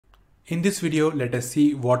In this video, let us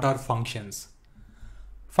see what are functions.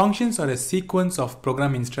 Functions are a sequence of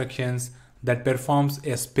program instructions that performs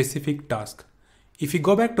a specific task. If you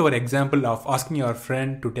go back to our example of asking your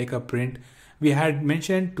friend to take a print, we had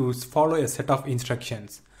mentioned to follow a set of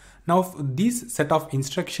instructions. Now, these set of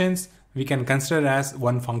instructions we can consider as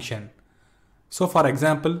one function. So for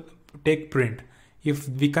example, take print. If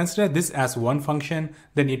we consider this as one function,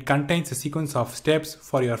 then it contains a sequence of steps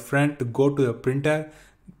for your friend to go to the printer,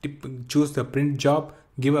 choose the print job,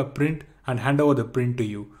 give a print and hand over the print to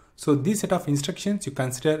you. So this set of instructions you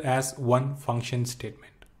consider as one function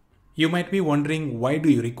statement. You might be wondering, why do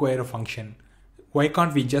you require a function? Why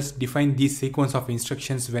can't we just define this sequence of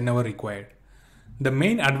instructions whenever required? The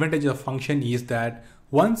main advantage of function is that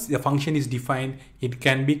once a function is defined, it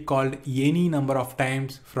can be called any number of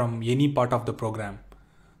times from any part of the program.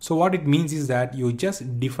 So what it means is that you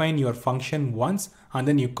just define your function once and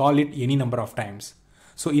then you call it any number of times.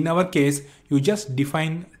 So in our case, you just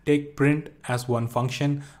define take print as one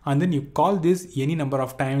function and then you call this any number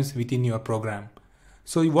of times within your program.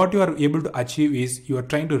 So what you are able to achieve is you are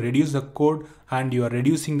trying to reduce the code and you are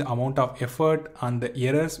reducing the amount of effort and the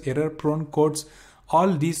error prone codes.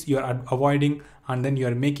 All these you are avoiding and then you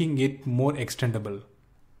are making it more extendable.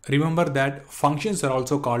 Remember that functions are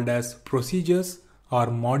also called as procedures or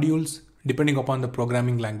modules depending upon the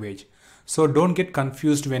programming language. So don't get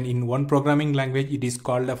confused when in one programming language it is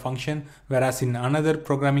called a function, whereas in another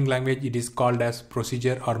programming language it is called as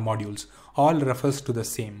procedure or modules. All refers to the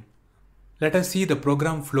same. Let us see the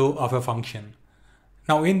program flow of a function.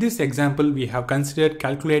 Now in this example, we have considered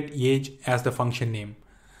calculate age as the function name.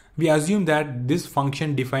 We assume that this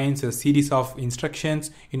function defines a series of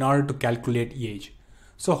instructions in order to calculate age.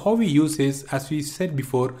 So how we use is, as we said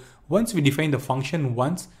before, once we define the function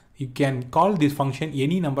once, you can call this function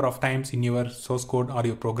any number of times in your source code or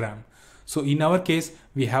your program. So in our case,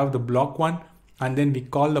 we have the block one and then we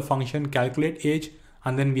call the function calculate age,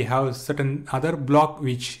 and then we have certain other block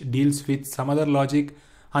which deals with some other logic.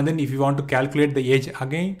 And then if you want to calculate the age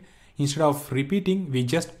again, instead of repeating, we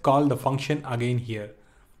just call the function again here,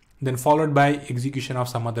 then followed by execution of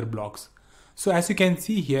some other blocks. So as you can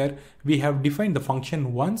see here, we have defined the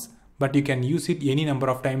function once, but you can use it any number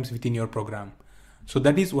of times within your program. So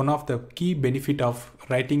that is one of the key benefit of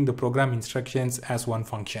writing the program instructions as one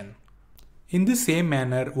function. In the same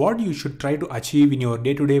manner, what you should try to achieve in your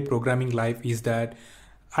day-to-day programming life is that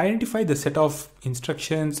identify the set of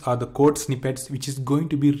instructions or the code snippets which is going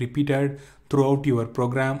to be repeated throughout your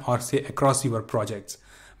program or say across your projects.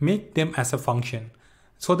 Make them as a function,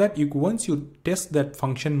 so that once you test that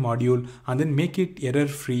function module and then make it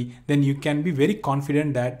error-free, then you can be very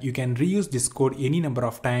confident that you can reuse this code any number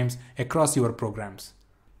of times across your programs.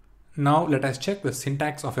 Now let us check the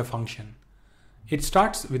syntax of a function. It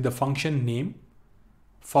starts with the function name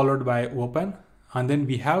followed by open, and then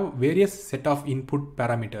we have various set of input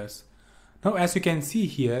parameters. Now as you can see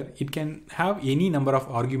here, it can have any number of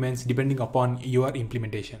arguments depending upon your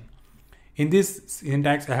implementation. In this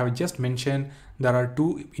syntax I have just mentioned there are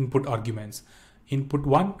two input arguments, input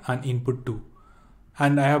 1 and input 2.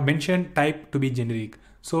 And I have mentioned type to be generic.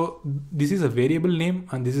 So this is a variable name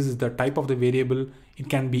and this is the type of the variable. It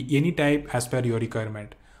can be any type as per your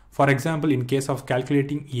requirement. For example, in case of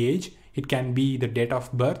calculating age, it can be the date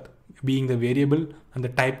of birth being the variable and the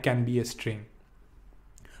type can be a string.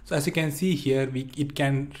 So as you can see here, it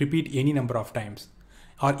can repeat any number of times.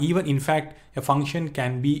 Or even in fact, a function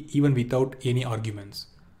can be even without any arguments.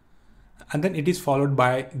 And then it is followed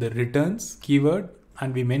by the returns keyword,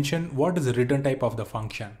 and we mention what is the return type of the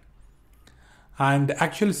function. And the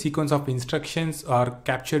actual sequence of instructions are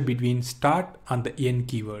captured between start and the end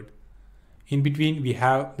keyword. In between, we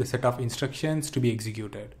have the set of instructions to be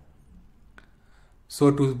executed.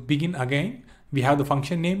 So to begin again, we have the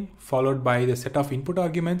function name followed by the set of input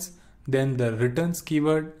arguments, then the returns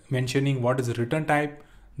keyword mentioning what is the return type,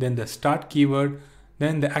 then the start keyword,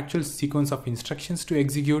 then the actual sequence of instructions to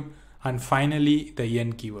execute, and finally the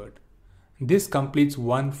end keyword. This completes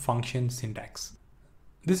one function syntax.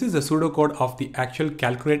 This is the pseudocode of the actual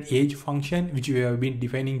calculate age function which we have been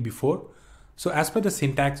defining before. So as per the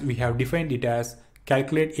syntax, we have defined it as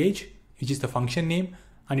calculate age, which is the function name,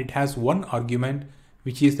 and it has one argument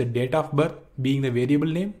which is the date of birth being the variable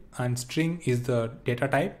name and string is the data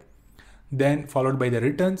type. Then followed by the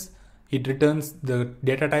returns, it returns the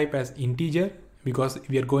data type as integer because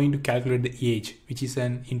we are going to calculate the age, which is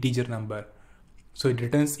an integer number. So it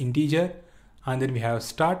returns integer, and then we have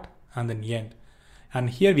start and then end. And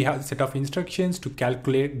here we have a set of instructions to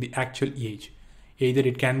calculate the actual age. Either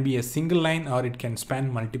it can be a single line or it can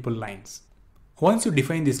span multiple lines. Once you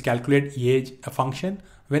define this calculate age function,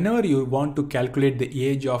 whenever you want to calculate the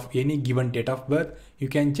age of any given date of birth, you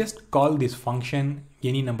can just call this function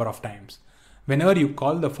any number of times. Whenever you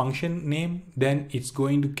call the function name, then it's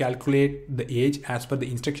going to calculate the age as per the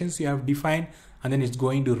instructions you have defined, and then it's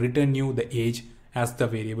going to return you the age as the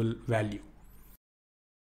variable value.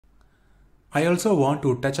 I also want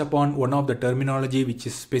to touch upon one of the terminology which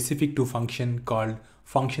is specific to function called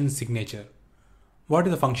function signature. What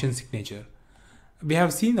is the function signature? We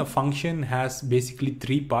have seen a function has basically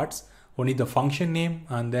three parts. One is the function name,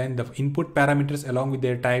 and then the input parameters along with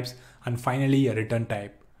their types, and finally a return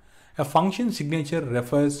type. A function signature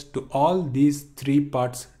refers to all these three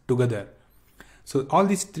parts together. So all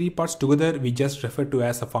these three parts together we just refer to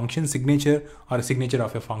as a function signature or a signature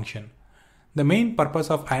of a function. The main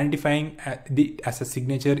purpose of identifying it as a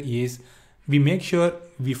signature is we make sure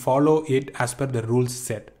we follow it as per the rules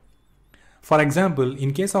set. For example,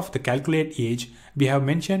 in case of the calculate age, we have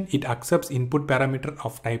mentioned it accepts input parameter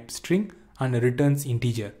of type string and returns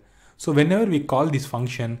integer. So whenever we call this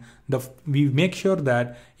function, we make sure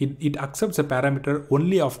that it accepts a parameter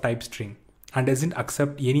only of type string and doesn't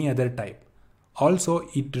accept any other type. Also,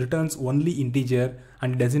 it returns only integer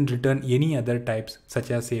and doesn't return any other types such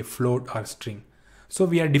as a float or string. So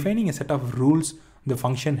we are defining a set of rules the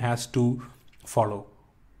function has to follow.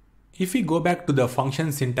 If we go back to the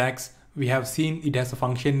function syntax, we have seen it has a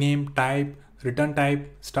function name, type, return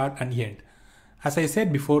type, start and end. As I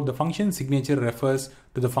said before, the function signature refers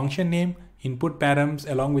to the function name, input params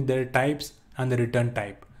along with their types and the return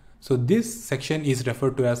type. So this section is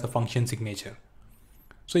referred to as the function signature.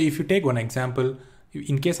 So if you take one example,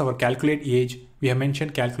 in case of our calculate age, we have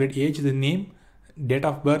mentioned calculate age is the name, date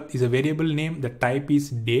of birth is a variable name, the type is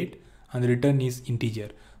date and the return is integer.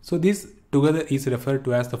 So this together is referred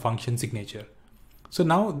to as the function signature. So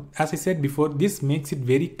now, as I said before, this makes it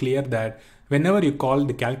very clear that whenever you call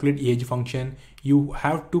the calculate age function, you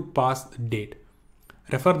have to pass date.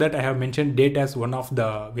 Refer that I have mentioned date as one of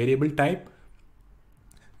the variable type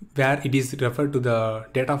where it is referred to the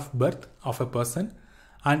date of birth of a person,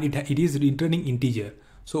 and it is returning integer.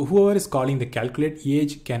 So whoever is calling the calculate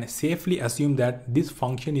age can safely assume that this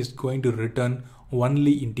function is going to return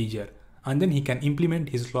only integer, and then he can implement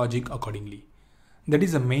his logic accordingly. That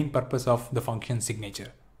is the main purpose of the function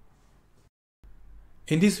signature.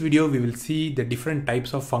 In this video, we will see the different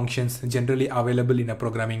types of functions generally available in a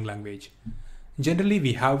programming language. Generally,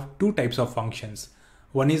 we have two types of functions.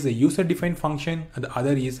 One is a user-defined function and the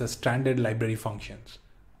other is a standard library functions.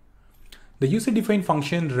 The user-defined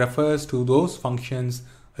function refers to those functions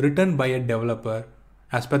written by a developer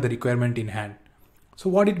as per the requirement in hand.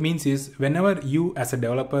 So what it means is whenever you as a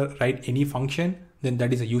developer write any function, then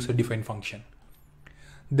that is a user-defined function.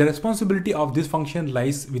 The responsibility of this function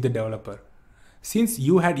lies with the developer. Since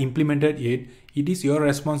you had implemented it, it is your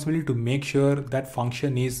responsibility to make sure that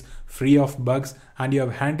function is free of bugs and you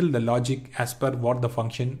have handled the logic as per what the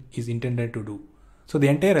function is intended to do. So the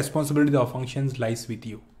entire responsibility of functions lies with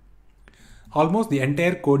you. Almost the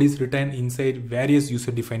entire code is written inside various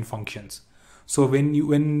user-defined functions. So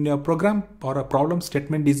when a program or a problem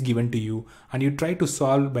statement is given to you and you try to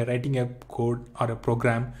solve by writing a code or a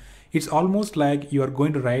program, it's almost like you are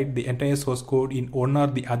going to write the entire source code in one or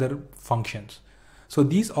the other functions. So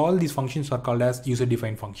all these functions are called as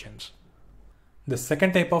user-defined functions. The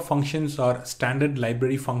second type of functions are standard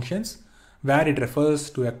library functions, where it refers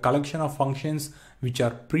to a collection of functions which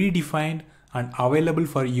are predefined and available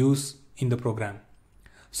for use in the program.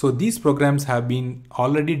 So these programs have been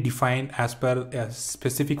already defined as per a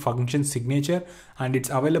specific function signature, and it's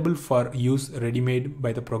available for use ready-made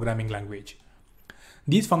by the programming language.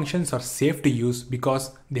 These functions are safe to use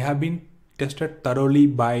because they have been tested thoroughly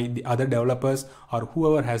by the other developers or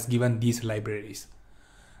whoever has given these libraries.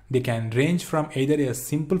 They can range from either a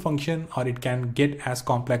simple function or it can get as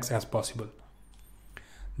complex as possible.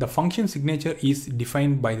 The function signature is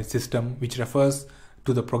defined by the system, which refers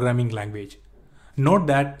to the programming language. Note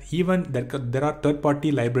that even there are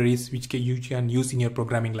third-party libraries which you can use in your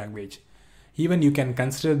programming language. Even you can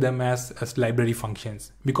consider them as library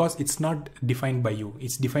functions because it's not defined by you.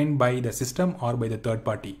 It's defined by the system or by the third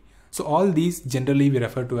party. So all these generally we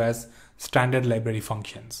refer to as standard library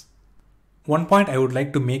functions. One point I would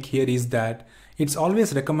like to make here is that it's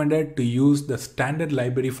always recommended to use the standard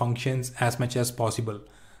library functions as much as possible.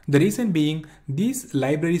 The reason being, these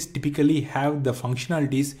libraries typically have the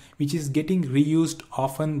functionalities which is getting reused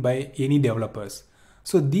often by any developers.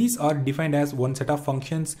 So these are defined as one set of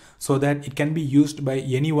functions so that it can be used by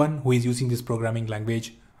anyone who is using this programming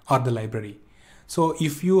language or the library. So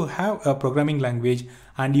if you have a programming language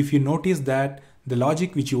and if you notice that the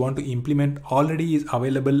logic which you want to implement already is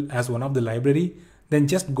available as one of the library, then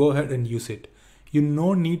just go ahead and use it. You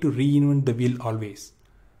no need to reinvent the wheel always.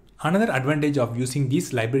 Another advantage of using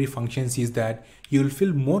these library functions is that you will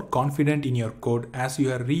feel more confident in your code as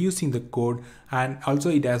you are reusing the code, and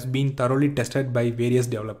also it has been thoroughly tested by various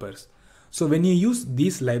developers. So when you use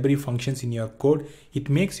these library functions in your code, it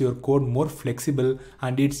makes your code more flexible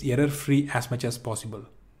and it's error-free as much as possible.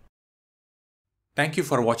 Thank you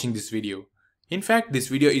for watching this video. In fact, this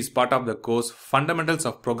video is part of the course Fundamentals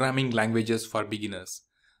of Programming Languages for Beginners.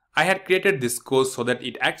 I had created this course so that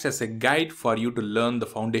it acts as a guide for you to learn the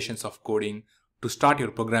foundations of coding to start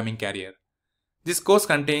your programming career. This course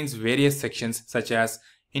contains various sections such as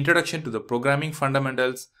Introduction to the Programming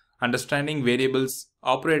Fundamentals, Understanding Variables,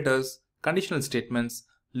 Operators, Conditional Statements,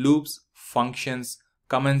 Loops, Functions,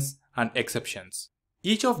 Comments, and Exceptions.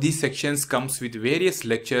 Each of these sections comes with various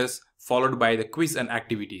lectures followed by the quiz and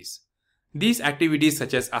activities. These activities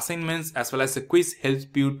such as assignments as well as a quiz helps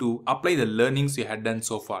you to apply the learnings you had done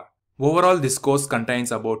so far. Overall, this course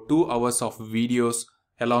contains about 2 hours of videos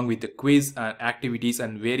along with the quiz and activities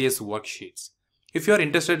and various worksheets. If you are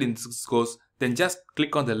interested in this course, then just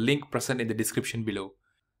click on the link present in the description below.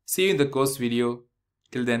 See you in the course video.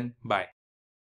 Till then, bye.